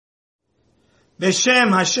Beshem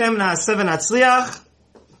Hashem Na'aseh v'Natzliach.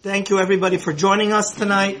 Thank you everybody for joining us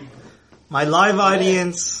tonight. My live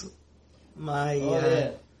audience, my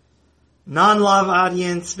non-live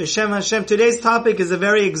audience. Beshem Hashem. Today's topic is a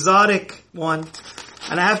very exotic one.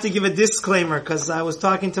 And I have to give a disclaimer because I was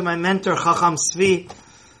talking to my mentor, Chacham Svi.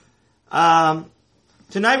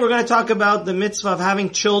 Tonight we're going to talk about the mitzvah of having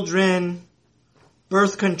children,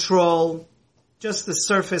 birth control, just the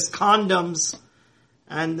surface, condoms.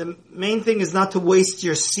 And the main thing is not to waste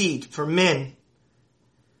your seed for men.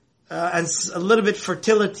 And a little bit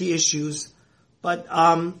fertility issues. But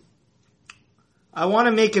I want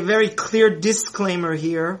to make a very clear disclaimer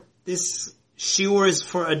here. This shiur is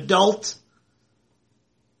for adult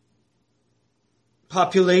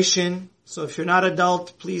population. So if you're not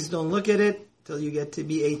adult, please don't look at it till you get to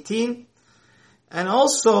be 18. And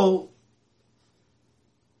also,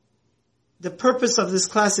 the purpose of this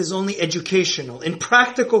class is only educational. In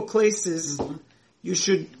practical cases, you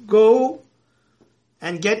should go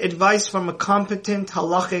and get advice from a competent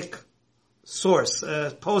halachic source,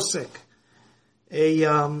 a posek,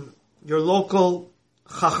 your local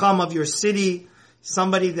chacham of your city,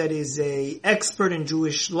 somebody that is a expert in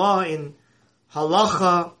Jewish law, in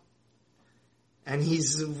halacha, and he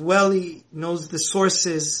knows the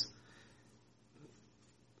sources.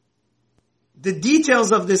 The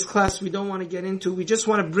details of this class we don't want to get into. We just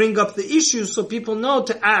want to bring up the issues so people know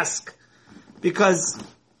to ask. Because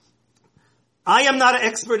I am not an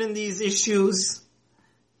expert in these issues,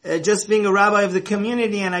 just being a rabbi of the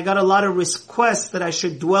community, and I got a lot of requests that I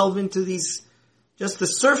should delve into these, just the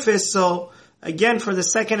surface. So again, for the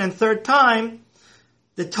second and third time,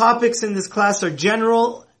 the topics in this class are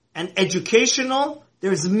general and educational.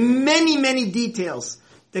 There's many, many details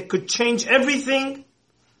that could change everything.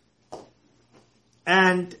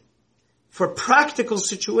 And for practical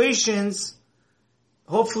situations,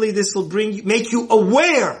 hopefully this will make you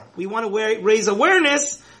aware. We want to raise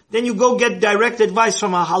awareness. Then you go get direct advice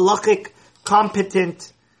from a halachic,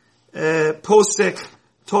 competent, posek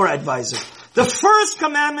Torah advisor. The first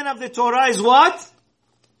commandment of the Torah is what?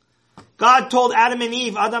 God told Adam and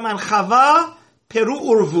Eve, Adam and Chava, Peru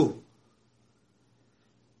urvu.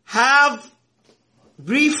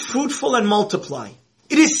 Be fruitful and multiply.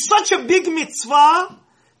 It is such a big mitzvah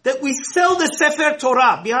that we sell the Sefer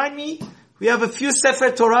Torah. Behind me, we have a few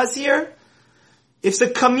Sefer Torahs here. If the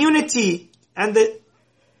community and the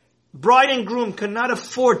bride and groom cannot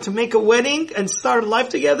afford to make a wedding and start life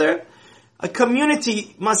together, a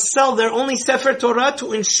community must sell their only Sefer Torah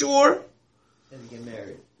to ensure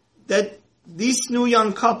that these new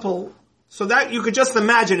young couple, so that you could just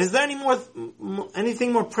imagine, is there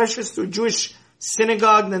anything more precious to a Jewish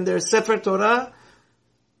synagogue than their Sefer Torah?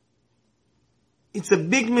 It's a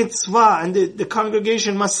big mitzvah, and the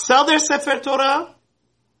congregation must sell their Sefer Torah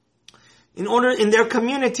in order, in their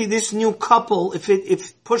community, this new couple,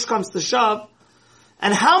 if push comes to shove.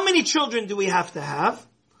 And how many children do we have to have?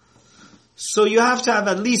 So you have to have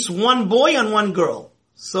at least one boy and one girl.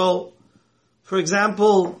 So, for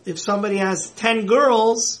example, if somebody has 10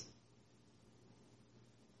 girls,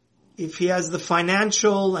 if he has the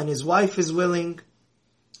financial and his wife is willing,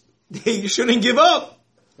 they shouldn't give up.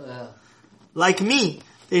 Like me,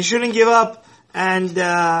 they shouldn't give up and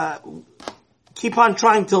keep on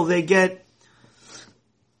trying till they get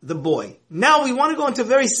the boy. Now we want to go into a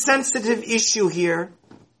very sensitive issue here,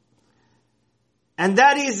 and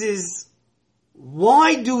that is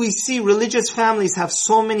why do we see religious families have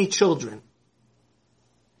so many children?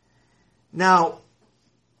 Now,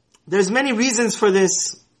 there's many reasons for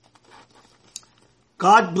this.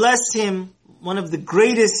 God bless him, one of the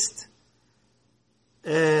greatest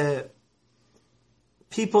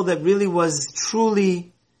people that really was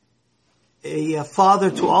truly a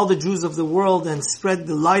father to all the Jews of the world and spread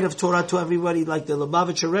the light of Torah to everybody, like the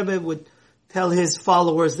Lubavitcher Rebbe would tell his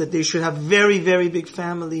followers that they should have very, very big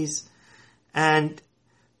families. And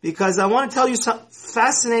because I want to tell you some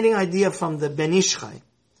fascinating idea from the Ben Ish Chai.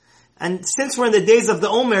 And since we're in the days of the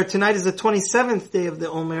Omer, tonight is the 27th day of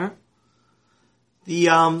the Omer,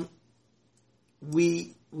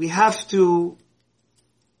 we have to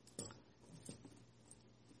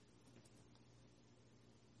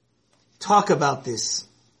talk about this.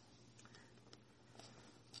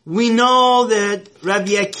 We know that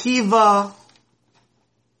Rabbi Akiva,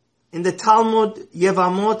 in the Talmud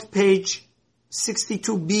Yevamot, page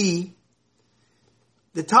 62b,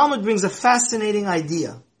 the Talmud brings a fascinating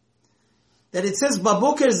idea. That it says,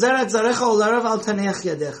 Baboker zerat zarecha olarav al taneach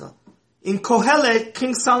yadecha. In Kohelet,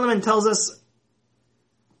 King Solomon tells us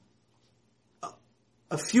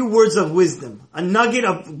a few words of wisdom, a nugget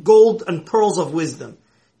of gold and pearls of wisdom.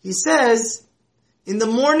 He says, in the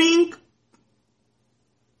morning,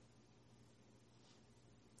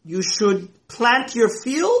 you should plant your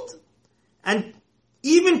field, and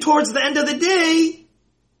even towards the end of the day,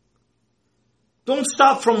 don't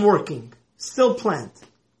stop from working. Still plant.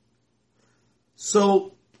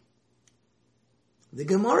 So, the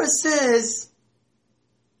Gemara says,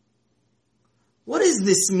 what does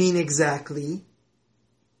this mean exactly?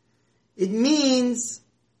 It means,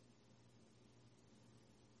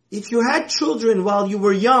 if you had children while you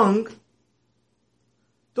were young,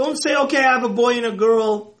 don't say, okay, I have a boy and a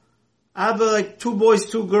girl, I have like 2 boys,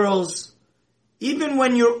 2 girls. Even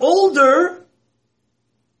when you're older,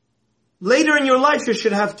 later in your life you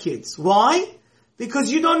should have kids. Why?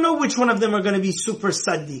 Because you don't know which one of them are going to be super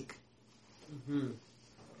tzaddik. Mm-hmm.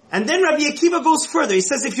 And then Rabbi Akiva goes further. He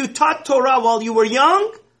says, if you taught Torah while you were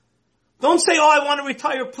young, don't say, oh, I want to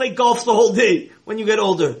retire, play golf the whole day when you get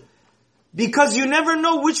older. Because you never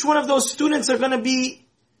know which one of those students are going to be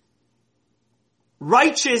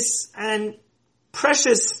righteous and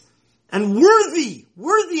precious and worthy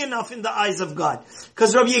enough in the eyes of God.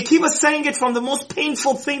 Because Rabbi Akiva is saying it from the most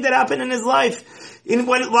painful thing that happened in his life.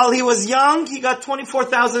 While he was young, he got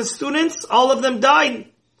 24,000 students. All of them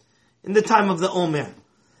died in the time of the Omer.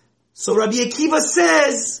 So Rabbi Akiva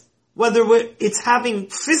says, whether it's having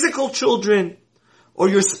physical children or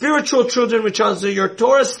your spiritual children, which are your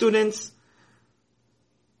Torah students,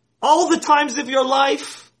 all the times of your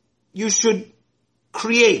life, you should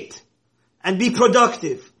create and be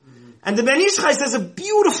productive. Mm-hmm. And the Ben Ish Chai says a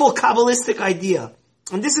beautiful Kabbalistic idea.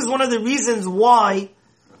 And this is one of the reasons why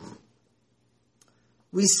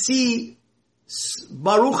we see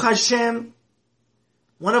Baruch Hashem.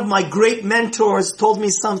 One of my great mentors told me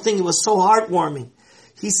something, it was so heartwarming.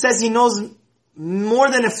 He says he knows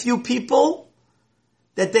more than a few people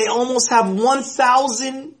that they almost have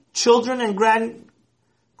 1,000 children and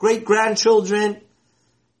great-grandchildren,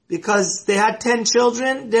 because they had 10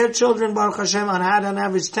 children. Their children, Baruch Hashem, had on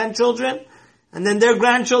average 10 children. And then their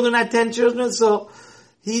grandchildren had 10 children. So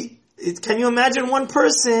can you imagine one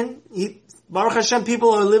person? Baruch Hashem,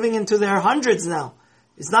 people are living into their hundreds now.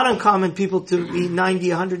 It's not uncommon people to be 90,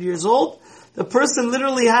 100 years old. The person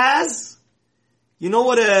literally has, you know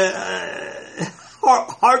what a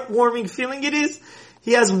heartwarming feeling it is?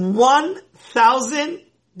 He has 1,000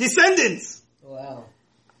 descendants. Wow.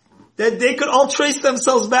 That they could all trace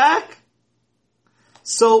themselves back.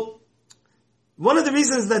 So, one of the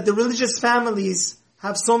reasons that the religious families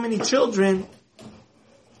have so many children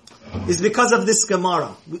is because of this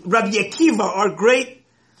Gemara. Rabbi Akiva,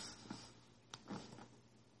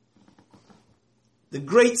 the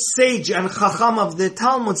great sage and chacham of the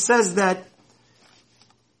Talmud, says that,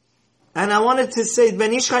 and I wanted to say,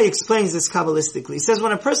 Ben Ish Chai explains this Kabbalistically. He says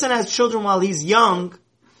when a person has children while he's young,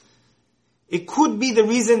 it could be the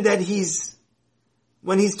reason that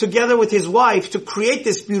when he's together with his wife to create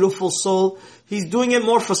this beautiful soul, he's doing it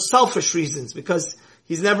more for selfish reasons, because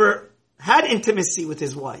he's never had intimacy with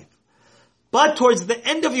his wife. But towards the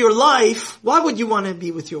end of your life, why would you want to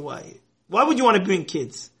be with your wife? Why would you want to bring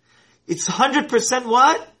kids? It's 100%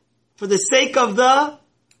 what? For the sake of the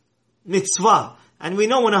mitzvah. And we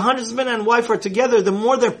know when a husband and wife are together, the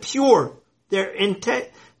more they're pure, their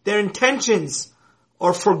intentions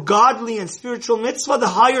are for godly and spiritual mitzvah, the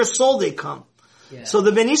higher soul they come. Yeah. So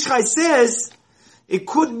the Ben Ish Chai says, it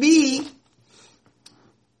could be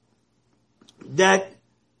that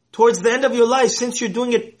towards the end of your life, since you're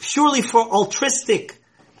doing it purely for altruistic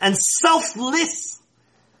and selfless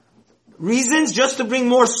reasons, just to bring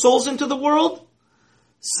more souls into the world,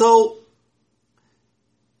 so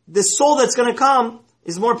the soul that's going to come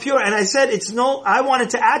is more pure. And I said, I wanted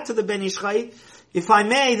to add to the Ben Ish Chai, if I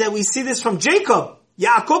may, that we see this from Jacob,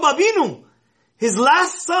 Yaakov Avinu. His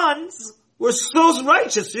last sons were so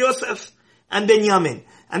righteous, Yosef and Benjamin.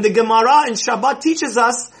 And the Gemara in Shabbat teaches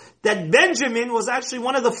us that Benjamin was actually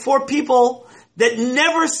one of the 4 people that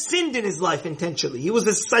never sinned in his life intentionally. He was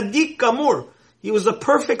a Sadiq Gamur. He was a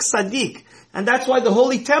perfect Sadiq. And that's why the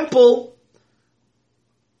Holy Temple,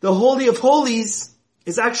 the Holy of Holies,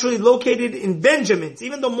 is actually located in Benjamin's.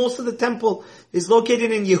 Even though most of the temple is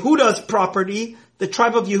located in Yehuda's property, the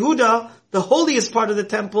tribe of Yehuda, the holiest part of the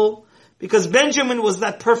temple, because Benjamin was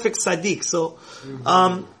that perfect Sadiq. So,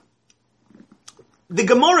 the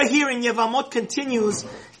Gemara here in Yevamot continues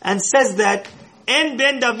and says that En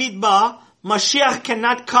Ben David Ba, Mashiach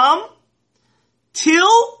cannot come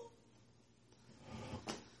till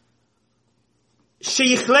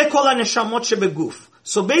Sheyichle Kol HaNeshamot Shebeguf.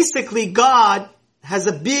 So basically God has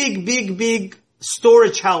a big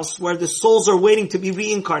storage house where the souls are waiting to be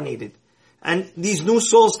reincarnated. And these new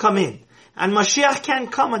souls come in. And Mashiach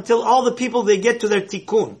can't come until all the people, they get to their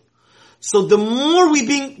tikkun. So the more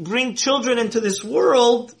we bring children into this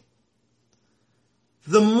world,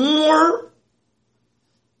 the more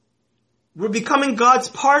we're becoming God's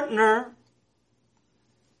partner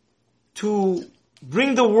to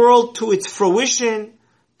bring the world to its fruition,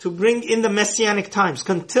 to bring in the messianic times,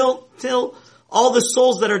 till all the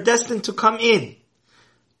souls that are destined to come in.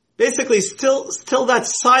 Basically, still that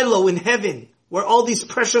silo in heaven where all these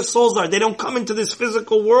precious souls are. They don't come into this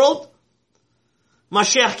physical world.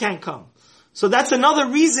 Mashiach can't come. So that's another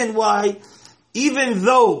reason why, even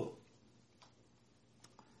though,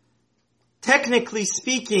 technically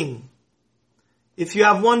speaking, if you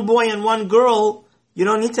have one boy and one girl, you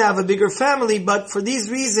don't need to have a bigger family, but for these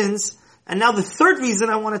reasons, and now the third reason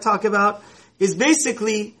I want to talk about is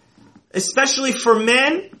basically, especially for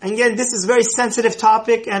men, and again, this is a very sensitive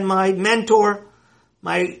topic, and my mentor,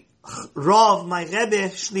 my Rav, my Rebbe,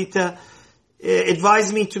 Shlita,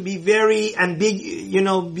 advised me to be very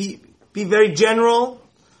be very general,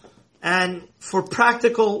 and for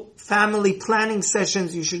practical family planning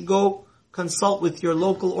sessions, you should go consult with your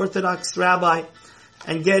local Orthodox rabbi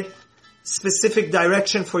and get specific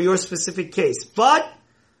direction for your specific case. But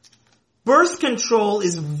birth control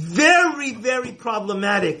is very, very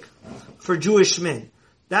problematic for Jewish men.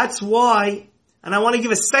 That's why, and I want to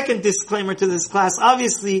give a second disclaimer to this class.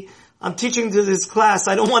 Obviously, I'm teaching to this class.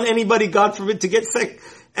 I don't want anybody, God forbid, to get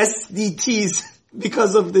SDTs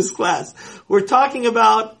because of this class. We're talking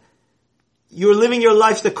about you're living your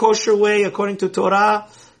life the kosher way according to Torah.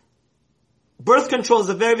 Birth control is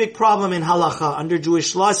a very big problem in Halacha under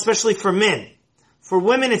Jewish law, especially for men. For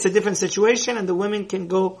women, it's a different situation, and the women can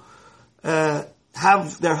go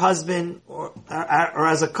have their husband or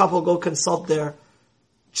as a couple go consult their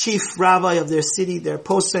chief rabbi of their city, their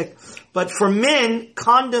posek. But for men,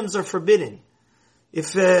 condoms are forbidden.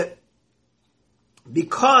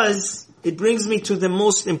 Because it brings me to the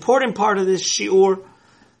most important part of this shiur,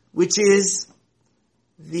 which is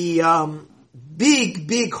the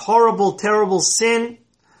big, horrible, terrible sin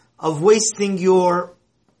of wasting your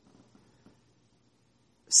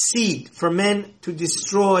seed for men to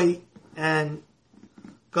destroy and,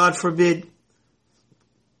 God forbid,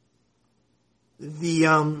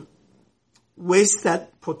 the waste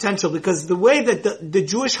that potential. Because the way that the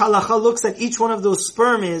Jewish halacha looks at each one of those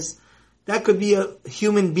sperm is, that could be a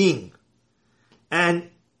human being. And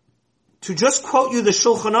to just quote you the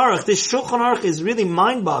Shulchan Aruch, this Shulchan Aruch is really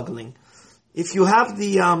mind-boggling. If you have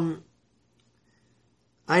the,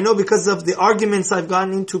 I know because of the arguments I've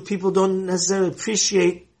gotten into, people don't necessarily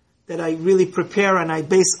appreciate that I really prepare and I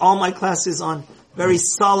base all my classes on very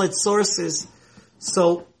solid sources.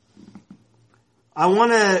 So, I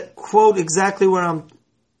want to quote exactly where look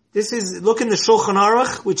in the Shulchan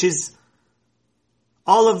Aruch, which is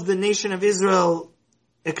all of the nation of Israel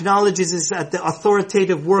acknowledges is at the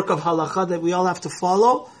authoritative work of halacha that we all have to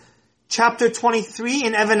follow. Chapter 23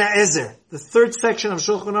 in Even HaEzer, the third section of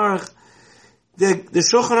Shulchan Aruch. The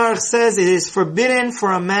Shulchan Aruch says it is forbidden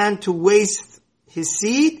for a man to waste his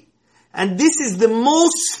seed, and this is the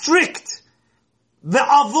most strict.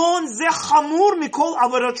 Ve'avon ze chamur mikol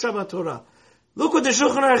avarot Shabbat Torah. Look what the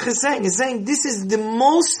Shulchan Aruch is saying. It's saying this is the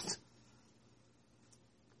most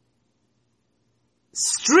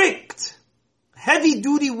strict,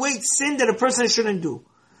 heavy-duty weight sin that a person shouldn't do.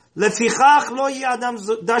 Lefichach lo yeh adam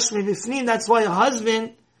dash mibifnim. That's why a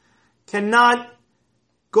husband cannot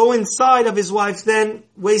go inside of his wife, then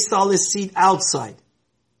waste all his seed outside.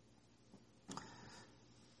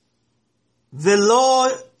 Velo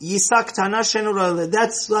yisak tana shenura.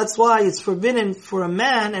 That's why it's forbidden for a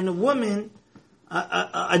man and a woman,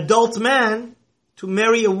 adult man, to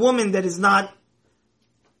marry a woman that is not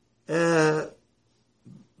bat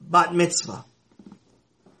mitzvah.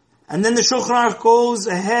 And then the Shulchan Aruch goes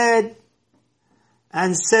ahead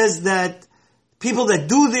and says that people that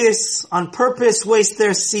do this on purpose, waste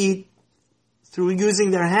their seed through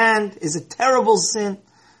using their hand, is a terrible sin.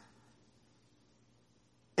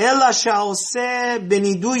 Ela sha'oseh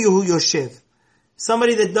benidu yehu yoshev.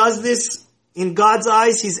 Somebody that does this, in God's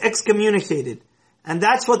eyes, he's excommunicated. And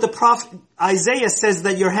that's what the prophet Isaiah says,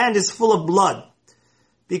 that your hand is full of blood.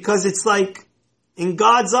 Because it's like, in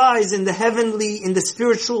God's eyes, in the heavenly, in the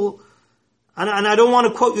spiritual, and I don't want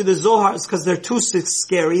to quote you the Zohars because they're too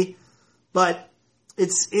scary, but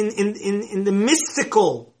it's in the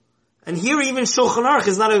mystical, and here even Shulchan Aruch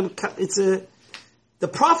is not the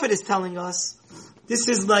prophet is telling us, this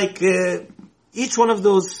is like, each one of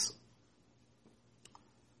those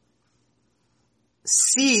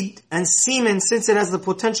seed and semen, since it has the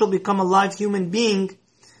potential to become a live human being,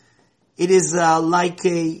 it is like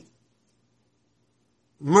a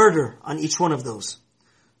murder on each one of those.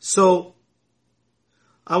 So,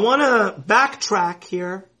 I want to backtrack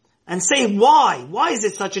here and say why. Why is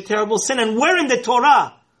it such a terrible sin? And where in the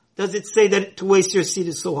Torah does it say that to waste your seed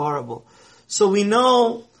is so horrible? So we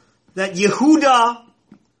know that Yehuda,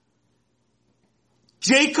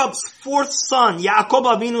 Jacob's fourth son, Yaakov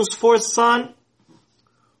Avinu's fourth son,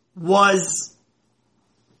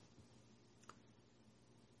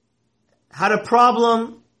 had a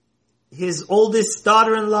problem. His oldest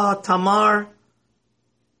daughter-in-law, Tamar,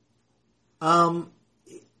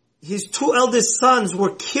 his two eldest sons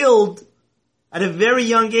were killed at a very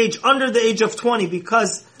young age, under the age of 20,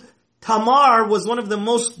 because Tamar was one of the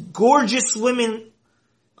most gorgeous women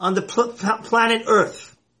on the planet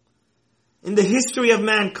Earth in the history of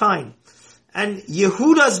mankind. And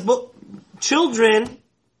Yehuda's children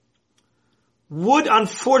would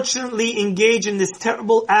unfortunately engage in this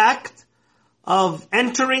terrible act of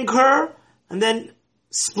entering her and then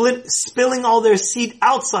spilling all their seed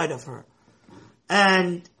outside of her.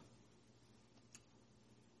 And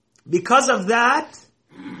because of that,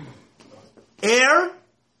 Er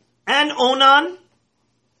and Onan,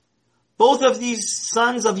 both of these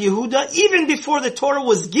sons of Yehuda, even before the Torah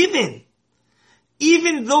was given,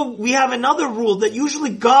 even though we have another rule that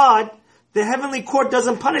usually God, the heavenly court,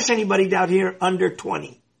 doesn't punish anybody down here under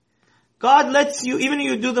 20. God lets you, even if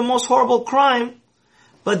you do the most horrible crime,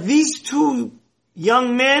 but these two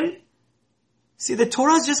young men, see, the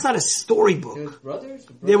Torah is just not a storybook. They were brothers?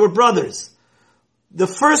 They were brothers. The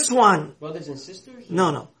first one... Brothers and sisters?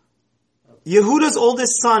 No. Yehuda's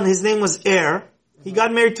oldest son, his name was Er. He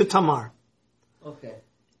got married to Tamar. Okay.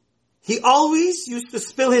 He always used to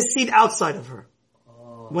spill his seed outside of her.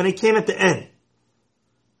 When it came at the end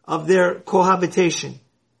of their cohabitation.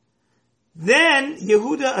 Then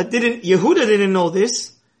Yehuda didn't know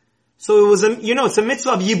this. So it was it's a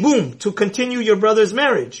mitzvah of yibum, to continue your brother's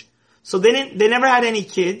marriage. So they never had any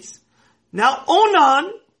kids. Now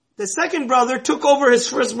Onan, the second brother, took over his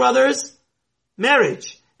first brother's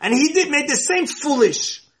marriage. And he made the same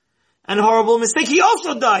foolish and horrible mistake. He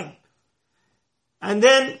also died. And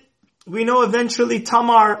then we know eventually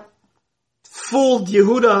Tamar fooled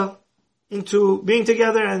Yehuda into being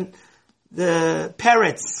together, and the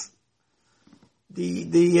parrots,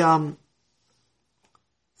 through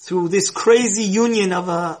this crazy union of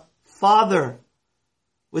a father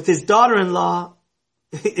with his daughter-in-law,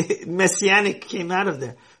 messianic came out of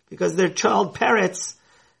there. Because their child parrots,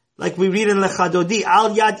 like we read in Lechadodi,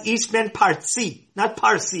 Al Yad Ish Ben Partzi. Not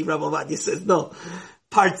Parsi, Rabbi Ovadia says, no.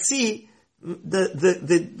 Partzi,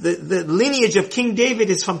 the lineage of King David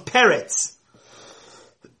is from parrots.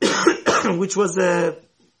 Which was a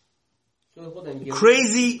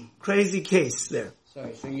crazy case there.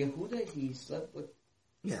 Sorry, so Yehuda, he slept with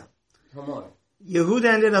Tamar. Yehuda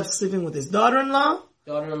ended up sleeping with his daughter-in-law,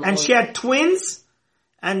 and she had twins,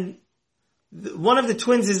 and one of the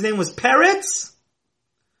twins, his name was Peretz.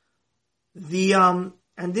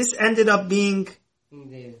 And this ended up being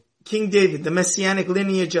King David, the messianic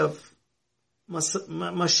lineage of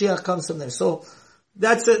Mashiach comes from there. So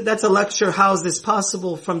that's a lecture. How is this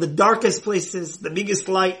possible? From the darkest places, the biggest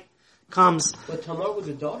light comes. But Tamar was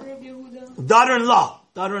a daughter of Yehuda? Daughter-in-law.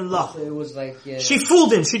 So it was like... She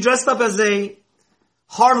fooled him. She dressed up as a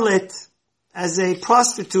harlot, as a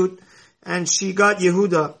prostitute, and she got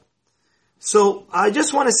Yehuda. So I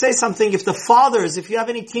just want to say something. If the fathers, if you have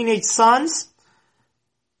any teenage sons,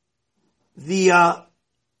 you have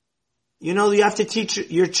to teach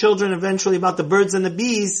your children eventually about the birds and the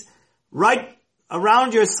bees. Right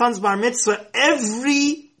around your son's bar mitzvah,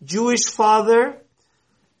 every Jewish father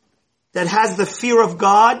that has the fear of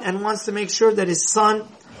God and wants to make sure that his son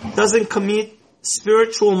doesn't commit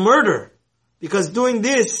spiritual murder. Because doing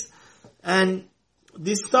this, and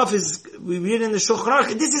this stuff is, we read in the Shulchan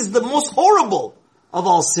Aruch, this is the most horrible of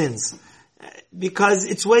all sins. Because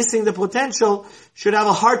it's wasting the potential. Should have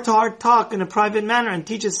a heart-to-heart talk in a private manner and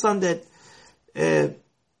teach his son that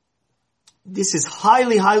this is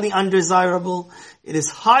highly, highly undesirable. It is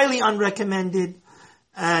highly unrecommended.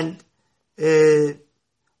 And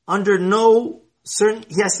under no certain,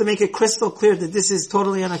 he has to make it crystal clear that this is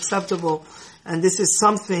totally unacceptable. And this is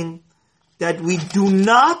something that we do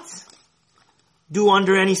not do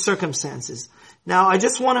under any circumstances. Now, I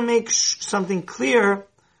just want to make something clear,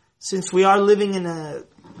 since we are living in a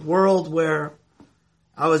world where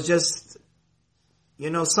I was just,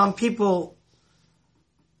 some people,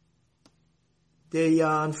 they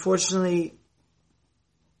unfortunately,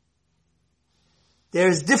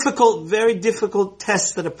 there's very difficult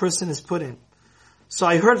tests that a person is put in. So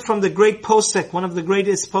I heard from the great posek, one of the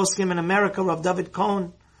greatest poskim in America, Rav David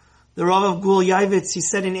Cohen, the Rav of Gul Yavitz, he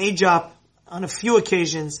said in Ajap on a few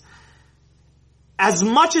occasions, as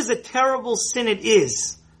much as a terrible sin it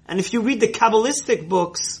is, and if you read the Kabbalistic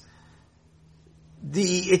books,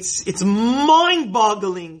 it's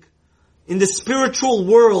mind-boggling in the spiritual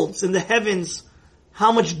worlds, in the heavens,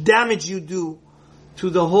 how much damage you do to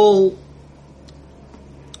the whole,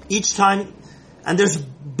 each time. And there's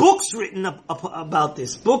books written about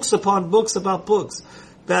this, books upon books about books.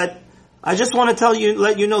 But I just want to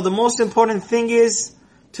let you know, the most important thing is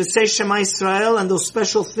to say Shema Israel and those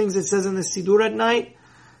special things it says in the Siddur at night.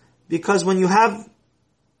 Because when you have,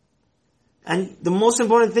 and the most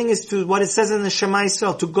important thing is to what it says in the Shema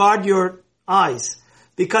Israel, to guard your eyes.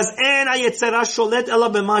 Because we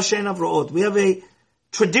have a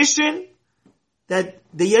tradition that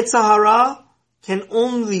the Yetzer Hara can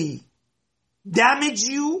only damage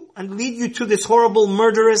you and lead you to this horrible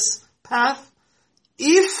murderous path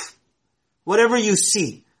if whatever you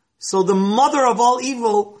see. So the mother of all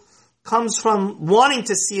evil comes from wanting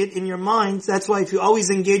to see it in your mind. That's why if you always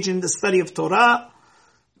engage in the study of Torah,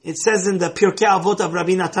 it says in the Pirkei Avot of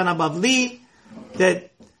Rabbi Natan Bavli that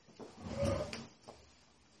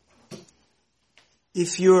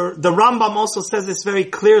the Rambam also says this very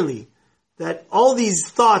clearly, that all these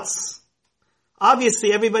thoughts,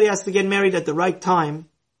 obviously everybody has to get married at the right time.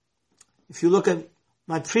 If you look at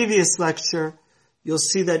my previous lecture, you'll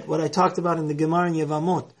see that what I talked about in the Gemara in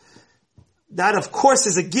Yevamot, that of course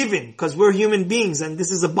is a given, because we're human beings and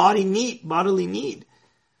this is a bodily need.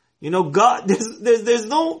 You know, God, there's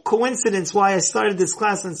no coincidence why I started this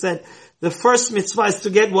class and said the first mitzvah is to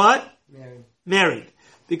get what? Married.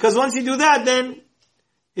 Because once you do that, then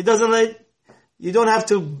you don't have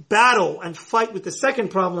to battle and fight with the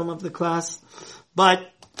second problem of the class.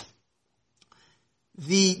 But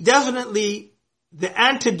definitely the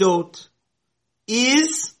antidote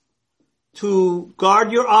is to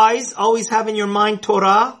guard your eyes, always have in your mind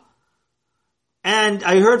Torah. And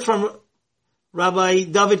I heard from Rabbi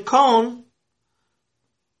David Cohn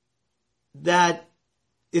that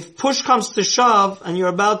if push comes to shove and you're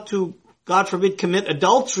about to, God forbid, commit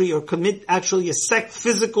adultery or commit actually a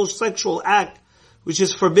physical sexual act which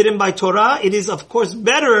is forbidden by Torah, it is of course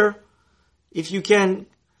better if you can,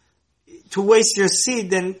 to waste your seed,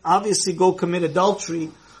 then obviously go commit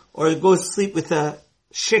adultery or go sleep with a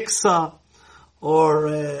shiksa,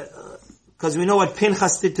 or because we know what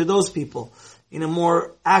Pinchas did to those people in a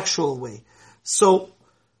more actual way. So,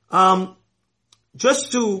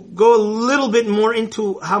 just to go a little bit more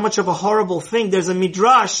into how much of a horrible thing, there's a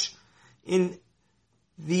midrash in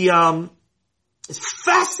the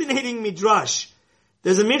fascinating midrash.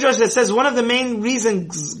 There's a midrash that says one of the main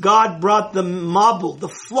reasons God brought the Mabul, the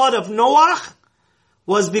flood of Noach,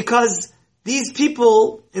 was because these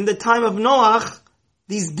people in the time of Noach,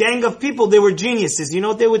 these gang of people, they were geniuses. You know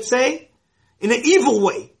what they would say? In an evil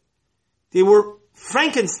way. They were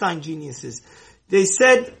Frankenstein geniuses. They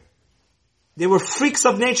said they were freaks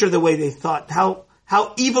of nature the way they thought, how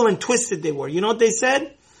evil and twisted they were. You know what they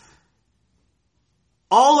said?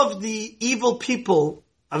 All of the evil people,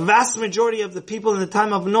 a vast majority of the people in the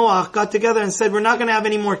time of Noah got together and said, we're not going to have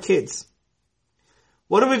any more kids.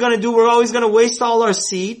 What are we going to do? We're always going to waste all our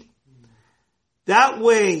seed. That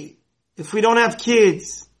way, if we don't have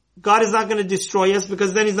kids, God is not going to destroy us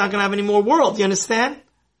because then He's not going to have any more world. You understand?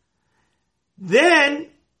 Then,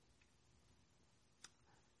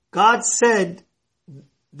 God said,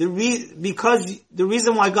 because the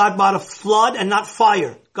reason why God brought a flood and not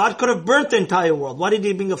fire. God could have burnt the entire world. Why did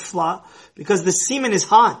He bring a flood? Because the semen is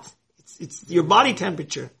hot. It's your body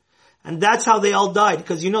temperature. And that's how they all died.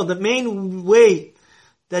 Because you know, the main way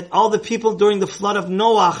that all the people during the flood of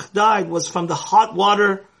Noah died was from the hot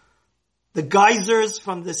water, the geysers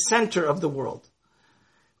from the center of the world.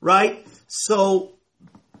 Right? So,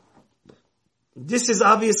 this is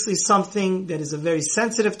obviously something that is a very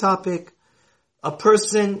sensitive topic. A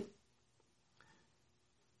person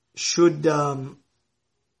should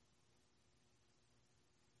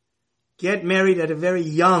get married at a very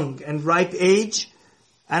young and ripe age.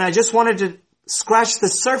 And I just wanted to scratch the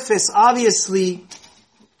surface. Obviously,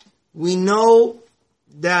 we know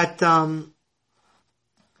that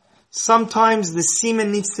sometimes the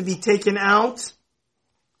semen needs to be taken out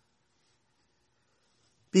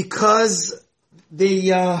because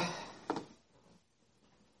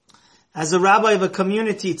as a rabbi of a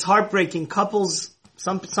community, it's heartbreaking. Couples,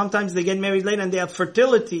 sometimes they get married late and they have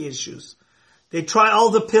fertility issues. They try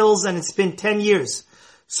all the pills and it's been 10 years.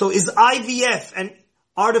 So is IVF and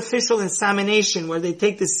artificial insemination, where they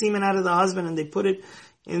take the semen out of the husband and they put it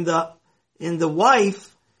in the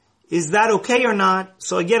wife, is that okay or not?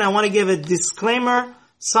 So again, I want to give a disclaimer.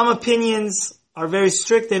 Some opinions are very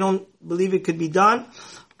strict. They don't believe it could be done.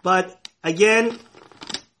 But again,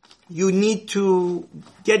 you need to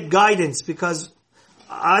get guidance, because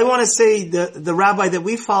I want to say the rabbi that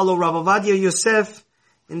we follow, Rav Ovadia Yosef,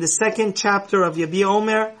 in the 2nd chapter of Yabi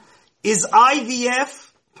Omer, is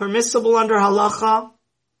IVF permissible under halacha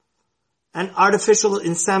and artificial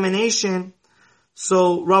insemination?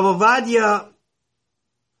 So Rav Ovadia,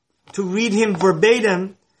 to read him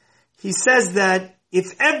verbatim, he says that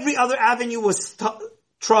if every other avenue was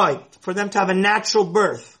tried for them to have a natural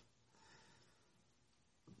birth,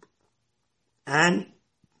 and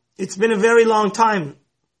it's been a very long time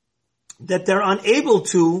that they're unable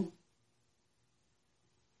to,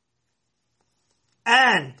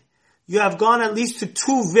 and you have gone at least to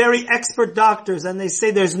 2 very expert doctors and they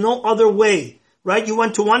say there's no other way, right? You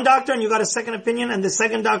went to one doctor and you got a second opinion, and the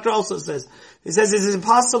second doctor also says, he says it is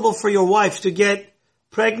impossible for your wife to get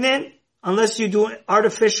pregnant unless you do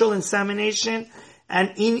artificial insemination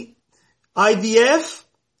and in IVF.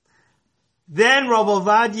 Then Rav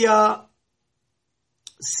Ovadia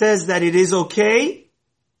says that it is okay.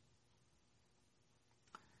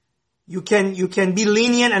 You can be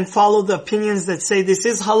lenient and follow the opinions that say this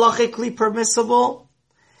is halachically permissible.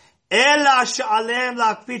 You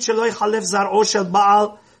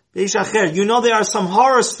know, there are some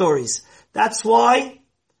horror stories. That's why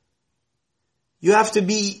you have to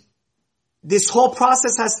be, this whole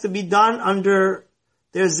process has to be done under,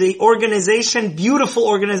 there's a organization, beautiful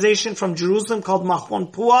organization from Jerusalem called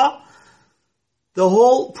Machon Pua. The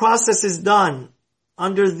whole process is done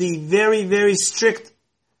under the very, very strict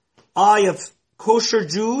eye of kosher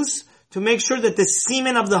Jews to make sure that the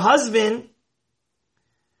semen of the husband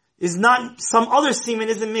is not, some other semen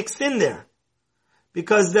isn't mixed in there.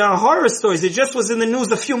 Because there are horror stories. It just was in the news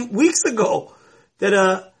a few weeks ago that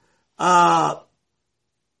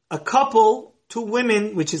a couple, 2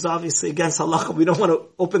 women, which is obviously against halacha, we don't want to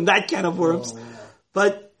open that can of worms,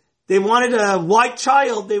 but they wanted a white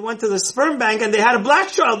child. They went to the sperm bank and they had a black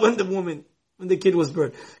child when the kid was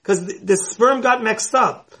born. Because the sperm got mixed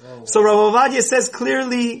up. So Rav Ovadia says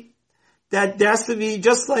clearly that there has to be,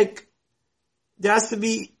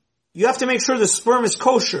 you have to make sure the sperm is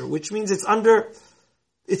kosher, which means it's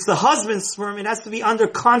the husband's sperm. It has to be under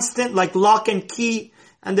constant, like lock and key.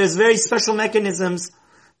 And there's very special mechanisms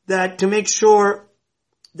that to make sure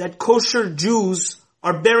that kosher Jews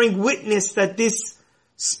are bearing witness that this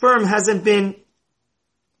sperm hasn't been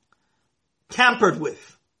tampered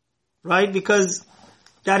with, right? Because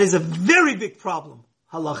that is a very big problem,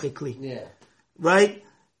 halachically. Yeah. Right?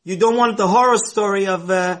 You don't want the horror story of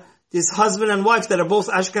this husband and wife that are both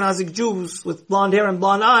Ashkenazic Jews with blonde hair and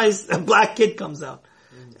blonde eyes, a black kid comes out.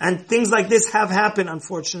 And things like this have happened,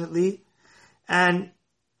 unfortunately. And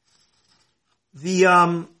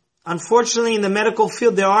unfortunately in the medical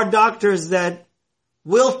field, there are doctors that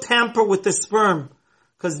will tamper with the sperm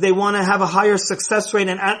because they want to have a higher success rate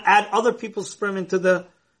and add other people's sperm into the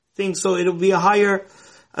thing, so it'll be a higher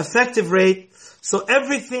effective rate. So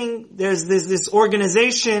everything, there's this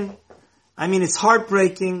organization. I mean, it's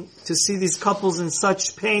heartbreaking to see these couples in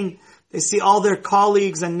such pain. They see all their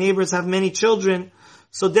colleagues and neighbors have many children.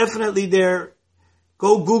 So definitely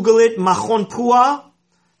go Google it, Machon Pua.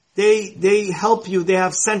 They help you. They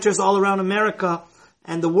have centers all around America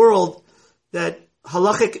and the world that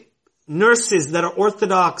halachic nurses that are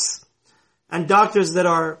orthodox and doctors that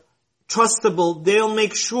are trustable, they'll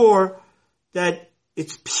make sure that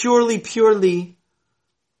it's purely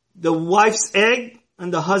the wife's egg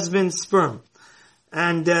and the husband's sperm.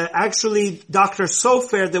 And actually, Dr.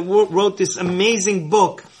 Sofer that wrote this amazing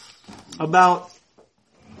book about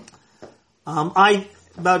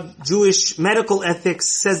Jewish medical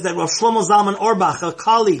ethics says that Rav Shlomo Zalman Auerbach, a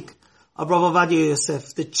colleague of Rav Ovadia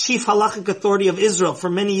Yosef, the chief halachic authority of Israel for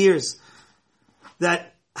many years,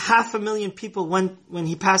 that 500,000 people, when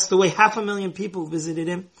he passed away, 500,000 people visited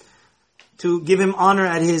him to give him honor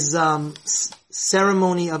at his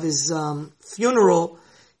ceremony of his funeral.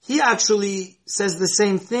 He actually says the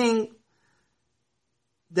same thing,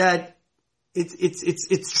 that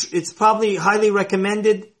it's probably highly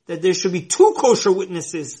recommended that there should be 2 kosher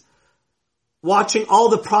witnesses watching all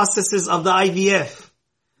the processes of the IVF.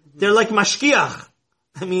 They're like mashkiach.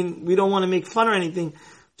 I mean, we don't want to make fun or anything.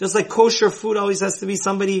 Just like kosher food always has to be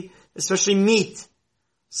somebody, especially meat,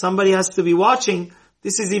 somebody has to be watching.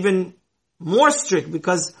 This is even more strict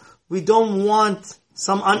because we don't want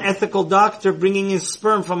some unethical doctor bringing in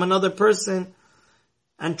sperm from another person.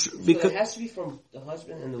 And because it has to be from the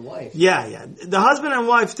husband and the wife. Yeah. The husband and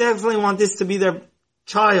wife definitely want this to be their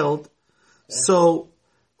child. Okay. So,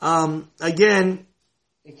 again,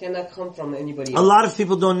 it cannot come from anybody else. A lot of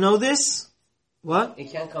people don't know this. What?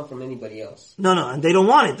 It can't come from anybody else. No, and they don't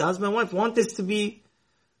want it. The husband and wife want this to be,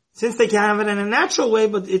 since they can have it in a natural way,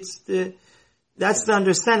 but that's the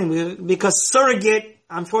understanding. Because surrogate,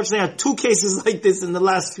 unfortunately had 2 cases like this in the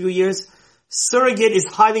last few years. Surrogate is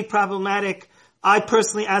highly problematic. I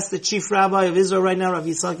personally asked the chief rabbi of Israel right now, Rav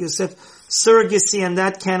Yitzhak Yosef, surrogacy and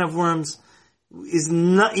that can of worms is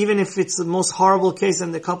not, even if it's the most horrible case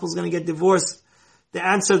and the couple's going to get divorced, the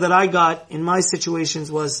answer that I got in my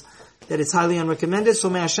situations was that it's highly unrecommended. So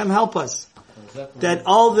may Hashem help us. That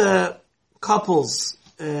all the couples,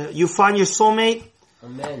 you find your soulmate.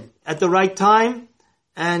 Amen. At the right time,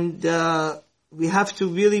 and we have to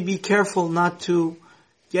really be careful not to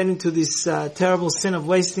get into this terrible sin of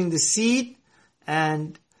wasting the seed.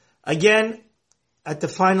 And again, at the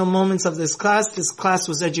final moments of this class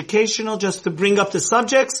was educational, just to bring up the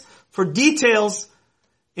subjects. For details,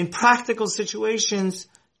 in practical situations,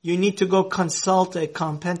 you need to go consult a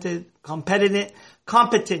competent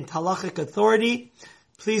halachic authority.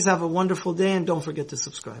 Please have a wonderful day and don't forget to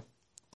subscribe.